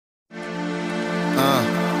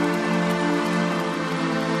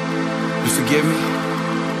forgive me?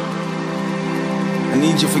 I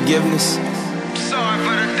need your forgiveness. Sorry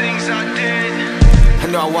for the things I did. I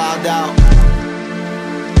know I wilded out.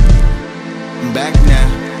 I'm back now.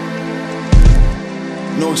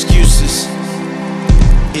 No excuses.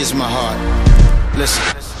 Here's my heart. Listen.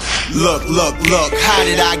 Look, how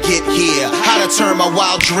did I get here? How to turn my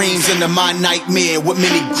wild dreams into my nightmare? With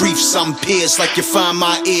many griefs I'm pierced like you find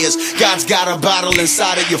my ears. God's got a bottle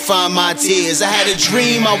inside it, you find my tears. I had a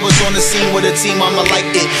dream, I was on the scene with a team, I'ma like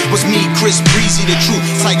it was me, Chris Breezy, the truth,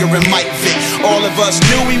 Tiger and Mike Vick. All of us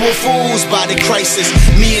knew we were fools by the crisis.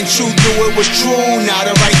 Me and Truth knew it was true, not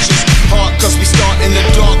a righteous heart, cause we start in the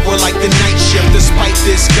dark, we're like the night shift. Despite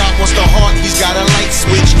this, God wants the heart, he's got a light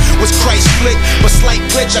switch. Was Christ flick, but slight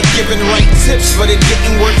glitch, I've given right tips, but it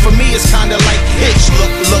didn't work for me, it's kinda like Hitch.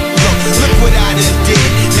 Look what I done did.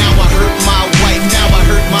 Now I hurt my wife, now I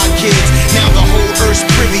hurt my kids. Now the whole earth's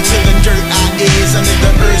privy to the dirt I is. Under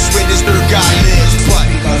the earth's where this dirt God lives. But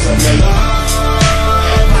because of your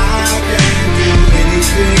love, I can do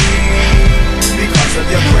anything. Because of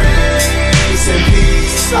your grace and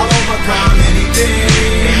peace, I'll overcome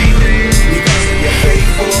anything. Because of your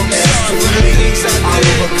faithfulness to me, I'll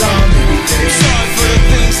overcome anything. Sorry for the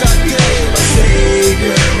things I did. A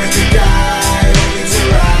Savior when you died, only to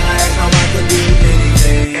rise. Now I can do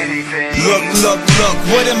anything. Look,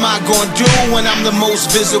 what am I gonna do when I'm the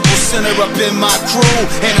most visible sinner up in my crew?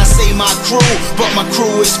 And I say my crew, but my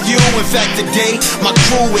crew is few. In fact, today, my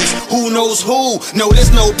crew is who knows who. No,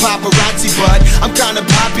 there's no paparazzi, but I'm kinda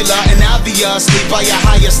popular, and obviously by a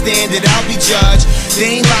higher standard, I'll be judged.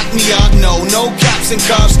 They ain't lock me up, no caps and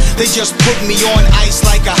cuffs. They just put me on ice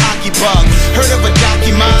like a hockey puck. Heard of a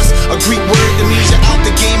documas, a Greek word that means you're out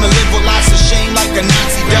the game and live with lots of shame like a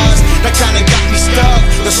Nazi does. That kinda got me stuck,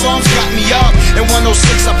 the songs got me up. In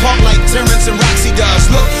 106 I pump like Terrence and Roxy does.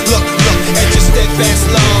 Look at your steadfast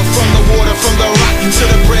love. From the water, from the rock, to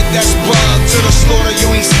the bread that's bugged. To the slaughter, you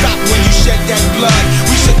ain't stopped when you shed that blood.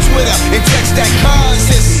 We should Twitter and text that cause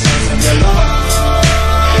it's because of your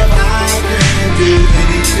love, I can do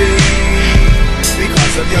anything.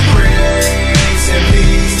 Because of your grace and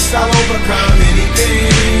peace, I'll overcome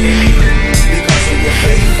anything. Because of your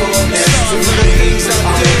faithfulness to me,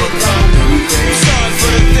 I'll overcome anything. sorry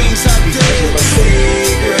for the things I did. You're a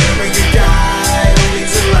Savior when you died, only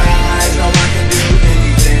to rise. Now I can do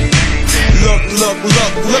anything.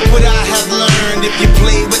 Look what I have learned. If you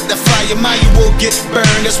play with the fire, man, you will get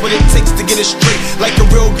burned. That's what it takes to get it straight, like a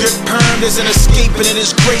real good perm. There's an escape and it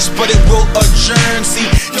is grace, but it will adjourn. See,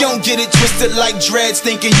 you don't get it twisted like dreads,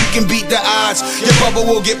 thinking you can beat the odds. Your bubble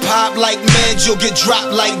will get popped like meds, you'll get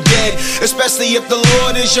dropped like dead. Especially if the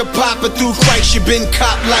Lord is your papa. Through Christ you've been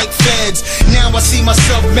copped like feds. Now I see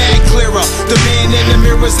myself mad clearer. The man in the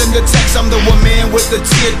mirrors in the text, I'm the one man with the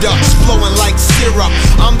tear ducts flowing like syrup.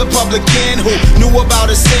 I'm the publican who knew about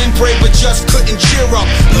a sin, prayed but just couldn't cheer up.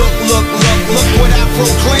 Look what I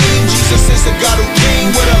proclaim. Jesus is the God who came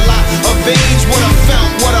with a lot of veins, what a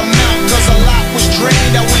fount, what a mouth.